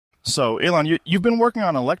So, Elon, you've been working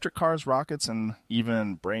on electric cars, rockets, and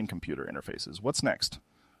even brain-computer interfaces. What's next?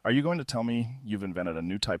 Are you going to tell me you've invented a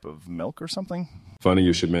new type of milk or something? Funny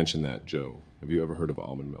you should mention that, Joe. Have you ever heard of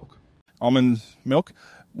almond milk? Almond milk?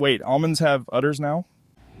 Wait, almonds have udders now?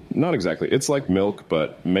 Not exactly. It's like milk,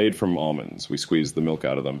 but made from almonds. We squeeze the milk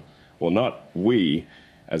out of them. Well, not we,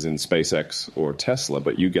 as in SpaceX or Tesla,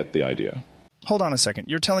 but you get the idea. Hold on a second.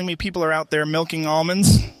 You're telling me people are out there milking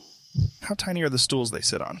almonds? How tiny are the stools they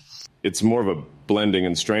sit on? It's more of a blending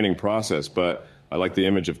and straining process, but I like the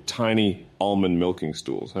image of tiny almond milking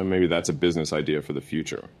stools. And maybe that's a business idea for the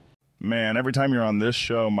future. Man, every time you're on this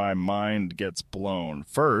show, my mind gets blown.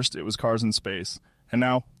 First, it was cars in space, and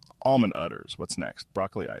now Almond Udders. What's next?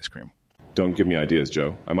 Broccoli ice cream. Don't give me ideas,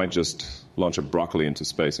 Joe. I might just launch a broccoli into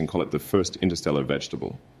space and call it the first interstellar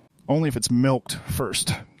vegetable. Only if it's milked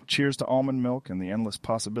first. Cheers to almond milk and the endless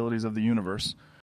possibilities of the universe.